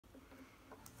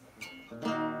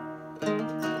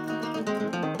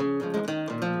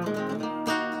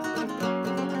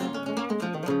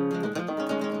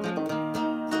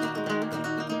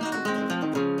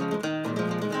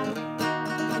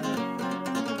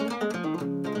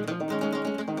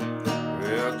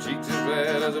Cheeks as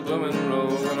red as a bloomin'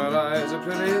 rose, and her eyes are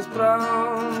pretty as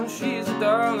brown. She's the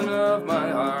darling of my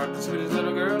heart, the sweetest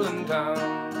little girl in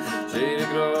town. Shady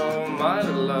Grove, my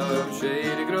little love,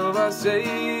 Shady Grove, I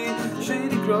say.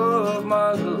 Shady Grove,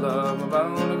 my little love, I'm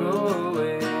bound to go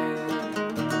away.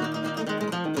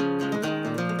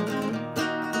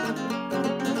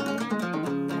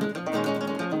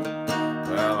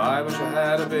 Well, I wish I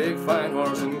had a big fine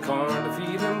horse and corn to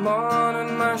feed him on,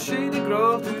 and my Shady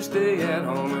Grove to stay at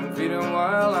home and feed him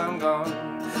while I'm gone.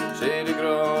 Shady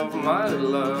Grove, my little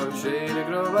love, Shady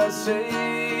Grove, I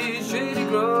say. Shady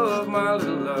Grove, my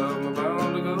little love, I'm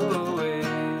bound to go away.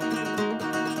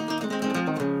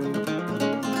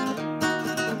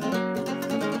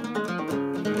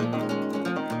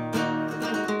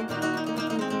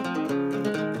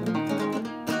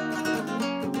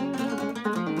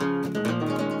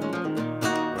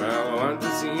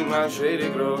 My Shady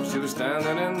Grove, she was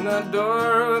standing in the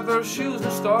door with her shoes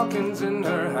and stockings in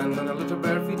her hand and her little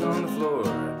bare feet on the floor.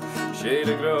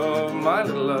 Shady Grove, my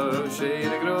little love,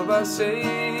 Shady Grove, I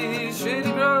say.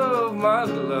 Shady Grove, my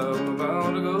little love, I'm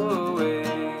bound to go away.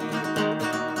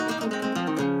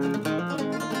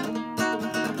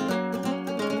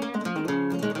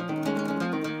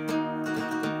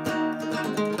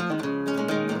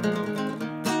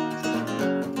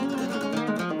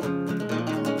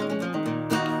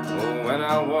 When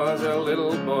I was a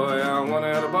little boy, I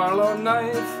wanted a Barlow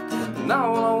knife.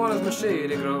 Now all I want is my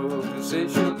Shady Grove to say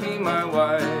she'll be my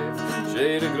wife.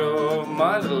 Shady Grove,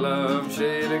 my little love,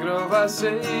 Shady Grove, I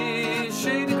say.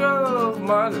 Shady Grove,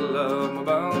 my little love, I'm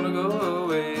bound to go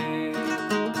away.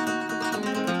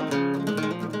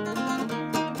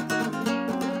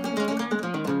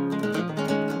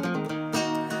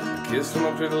 Kiss from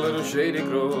a pretty little Shady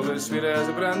Grove, as sweet as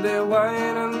a brandy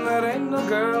wine, and there ain't no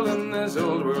girl in this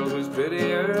old world who's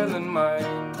prettier than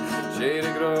mine.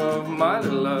 Shady Grove, my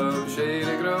little love,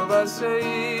 Shady Grove, I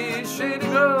say. Shady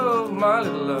Grove, my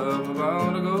little love, I'm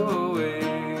bound to go away.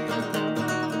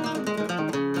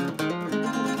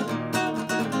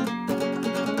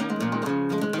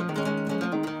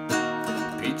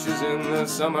 Peaches in the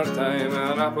summertime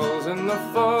and apples in the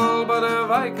fall, but if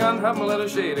I can't have my little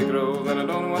Shady Grove, then I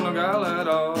don't want no gal at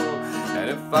all. And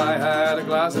if I had a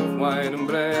glass of wine and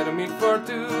bread and meat for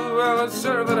two, I would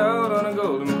serve it out on a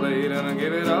golden plate and I'd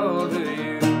give it all to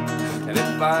you. And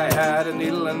if I had a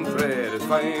needle and thread as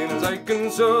fine as I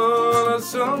can sew, I'd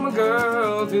sew my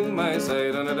girl to my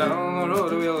side and down the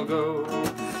road we'll go.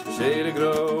 Shady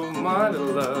Grove, my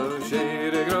little love,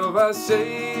 Shady Grove, I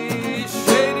say.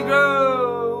 Shady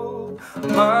Grove,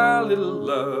 my little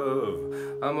love,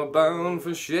 I'm a bound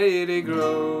for Shady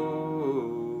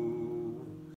Grove.